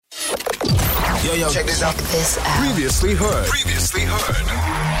Yo, check this out. Previously heard.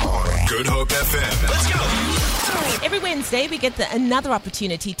 Good Hope FM. Let's go. Every Wednesday, we get another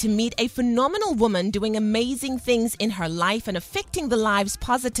opportunity to meet a phenomenal woman doing amazing things in her life and affecting the lives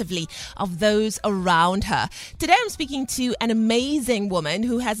positively of those around her. Today, I'm speaking to an amazing woman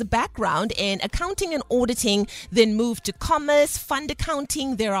who has a background in accounting and auditing, then moved to commerce, fund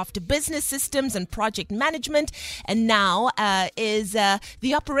accounting, thereafter business systems and project management, and now is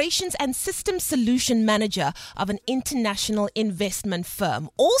the operations and systems solution manager of an international investment firm.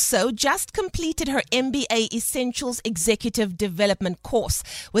 Also, just completed her MBA Essentials Executive Development course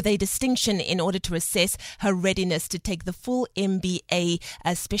with a distinction in order to assess her readiness to take the full MBA,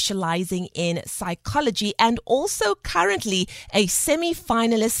 specializing in psychology, and also currently a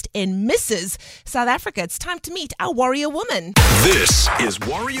semi-finalist in Mrs. South Africa. It's time to meet our warrior woman. This is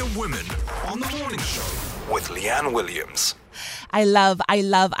Warrior Women on the Morning Show with Leigh-Anne Williams. I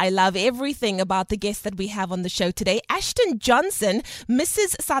love everything about the guest that we have on the show today. Ashton Jansen,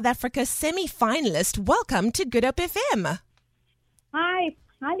 Mrs. South Africa semi-finalist. Welcome to Good Hope FM.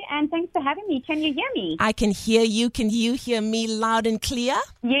 Hi, and thanks for having me. Can you hear me? I can hear you. Can you hear me loud and clear?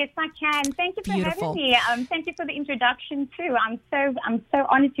 Yes, I can. Thank you for having me. Thank you for the introduction too. I'm so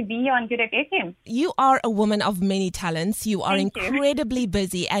honored to be here on Good Hope FM. You are a woman of many talents. You are incredibly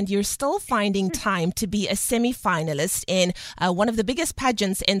busy, and you're still finding time to be a semi-finalist in one of the biggest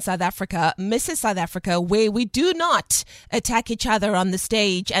pageants in South Africa, Mrs. South Africa, where we do not attack each other on the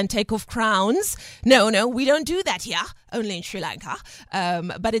stage and take off crowns. No, we don't do that here. Only in Sri Lanka.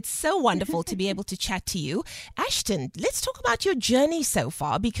 But it's so wonderful to be able to chat to you. Ashton, let's talk about your journey so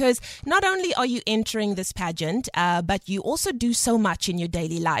far, because not only are you entering this pageant, but you also do so much in your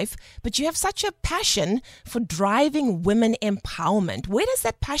daily life, but you have such a passion for driving women empowerment. Where does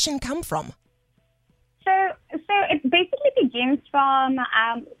that passion come from? So it basically begins from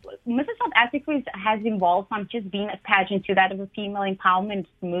Mrs. South Africa has evolved from just being a pageant to that of a female empowerment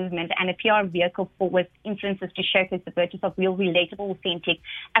movement and a PR vehicle with influences to showcase the virtues of real, relatable, authentic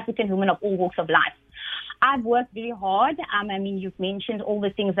African women of all walks of life. I've worked very hard. You've mentioned all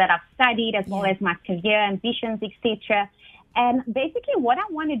the things that I've studied, as well as my career ambitions, etc. And basically what I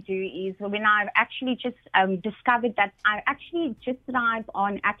want to do is, when I've actually just discovered that I actually just thrive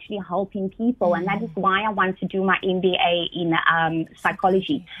on actually helping people. And that is why I want to do my MBA in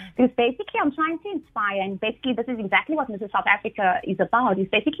psychology. Because basically I'm trying to inspire, and basically this is exactly what Mrs. South Africa is about, is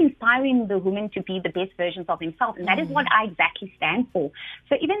basically inspiring the women to be the best versions of themselves. And that is what I exactly stand for.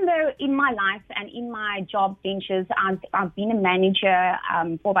 So even though in my life and in my job ventures, I've been a manager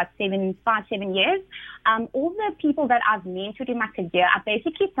for about 7 years, all the people that I've mentored in my career, I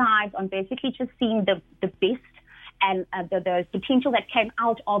basically thrive on basically just seeing the best and the potential that came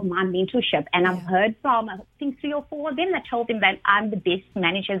out of my mentorship. And I've heard from, I think, 3 or 4 of them that told them that I'm the best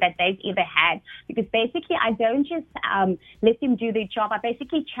manager that they've ever had. Because basically I don't just let them do their job. I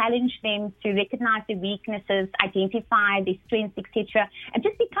basically challenge them to recognize their weaknesses, identify their strengths, etc., and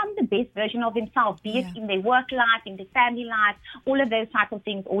just become the best version of themselves, be it in their work life, in their family life, all of those type of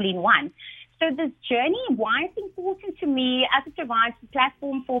things all in one. So this journey, why it's important to me, as it provides a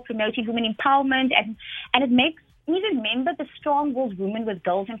platform for promoting women empowerment, and it makes me remember the strong-willed woman with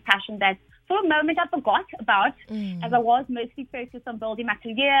goals and passion that for a moment I forgot about, as I was mostly focused on building my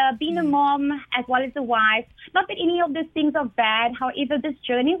career, being a mom as well as a wife. Not that any of those things are bad. However, this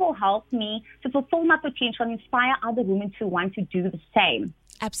journey will help me to fulfill my potential and inspire other women to want to do the same.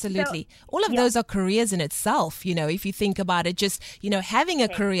 Absolutely. So, all of those are careers in itself. You know, if you think about it, just, having a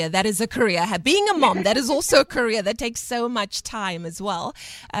career, that is a career. Being a mom, that is also a career that takes so much time as well.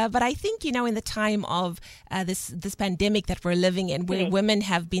 But I think, in the time of this pandemic that we're living in, where women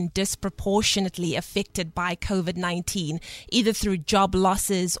have been disproportionately affected by COVID-19, either through job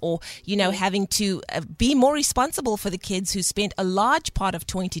losses or, having to be more responsible for the kids who spent a large part of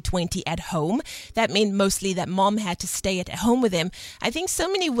 2020 at home. That meant mostly that mom had to stay at home with them. I think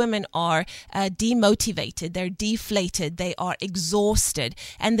so many women are demotivated, they're deflated, they are exhausted,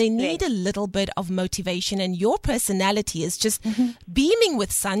 and they need a little bit of motivation. And your personality is just beaming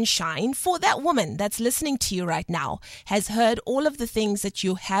with sunshine for that woman that's listening to you right now, has heard all of the things that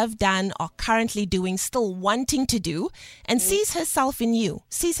you have done, are currently doing, still wanting to do, and sees herself in you,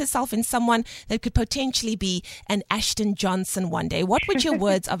 sees herself in someone that could potentially be an Ashton Jansen one day. What would your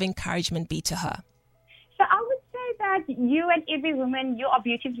words of encouragement be to her? So I would say that you and every woman, you are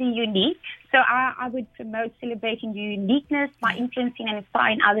beautifully unique. So I would promote celebrating your uniqueness by influencing and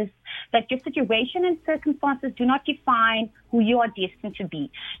inspiring others, that your situation and circumstances do not define who you are destined to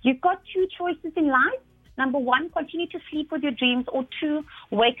be. You've got 2 choices in life. number one, continue to sleep with your dreams, or two,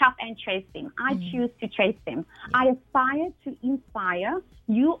 wake up and chase them. I choose to chase them. I aspire to inspire.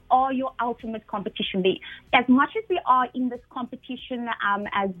 You are your ultimate competition. As much as we are in this competition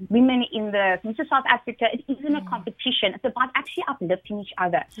as women in the Mrs. South Africa, it isn't a competition. It's about actually uplifting each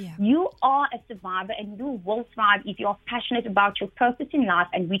other. Yeah. You are a survivor, and you will thrive if you're passionate about your purpose in life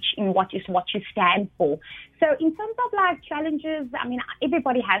and what you stand for. So in terms of like challenges, I mean,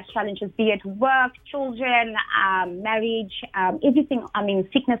 everybody has challenges, be it work, children, marriage, everything. I mean,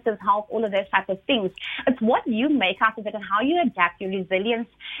 sicknesses, health, all of those types of things. It's what you make out of it and how you adapt, your resilience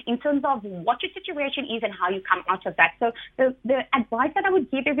in terms of what your situation is and how you come out of that. So the advice that I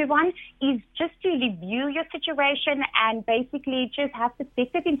would give everyone is just to review your situation and basically just have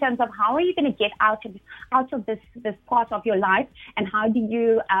perspective in terms of how are you going to get out of this part of your life, and how do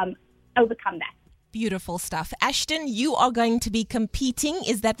you overcome that. Beautiful stuff. Ashton, you are going to be competing,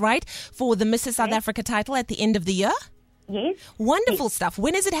 is that right, for the Mrs. South Africa title at the end of the year? Yes. Wonderful stuff.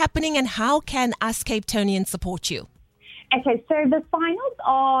 When is it happening, and how can us Cape Townians support you? Okay, so the finals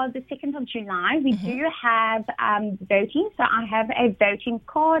are the 2nd of July. We do have voting. So I have a voting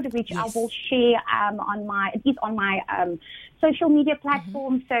card, which I will share on my social media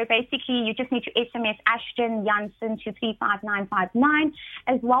platform. So basically, you just need to SMS Ashton Jansen to 35959.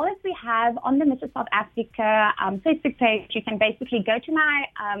 As well as we have on the Mrs. South Africa Facebook page, you can basically go to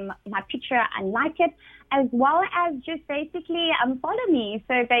my picture and like it, as well as just basically follow me.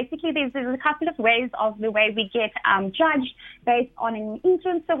 So basically, there's a couple of ways of the way we get judged based on an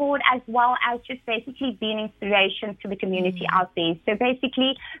influence award, as well as just basically being inspiration to the community out there. So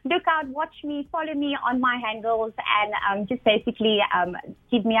basically, look out, watch me, follow me on my handles, and just basically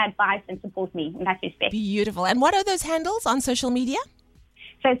give me advice and support me in that respect. Beautiful. And what are those handles on social media?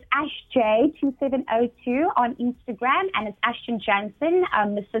 So it's AshJ2702 on Instagram, and it's Ashton Jansen,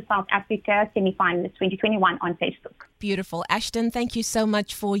 Mr. South Africa semi-finalist 2021 on Facebook. Beautiful. Ashton, thank you so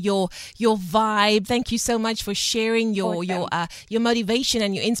much for your vibe. Thank you so much for sharing your motivation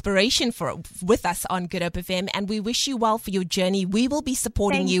and your inspiration with us on Good Hope FM. And we wish you well for your journey. We will be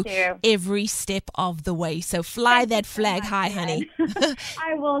supporting you every step of the way. So fly that flag high, honey.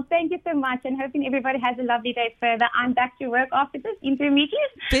 I will. Thank you so much, and hoping everybody has a lovely day further. I'm back to work after this intermediate.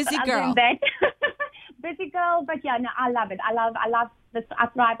 Busy girl. Busy girl, but yeah, no, I love it. I love this. I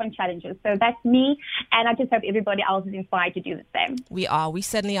thrive on challenges. So that's me, and I just hope everybody else is inspired to do the same. We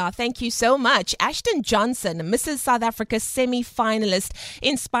certainly are. Thank you so much. Ashton Jansen, Mrs. South Africa semi-finalist,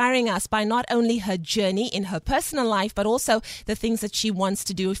 inspiring us by not only her journey in her personal life, but also the things that she wants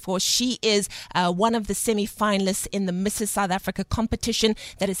to do. For she is one of the semi-finalists in the Mrs. South Africa competition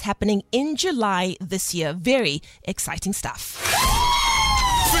that is happening in July this year. Very exciting stuff.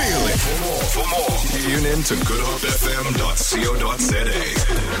 Feel it. For more, tune in to goodhopefm.co.za.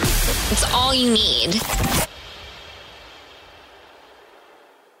 It's all you need.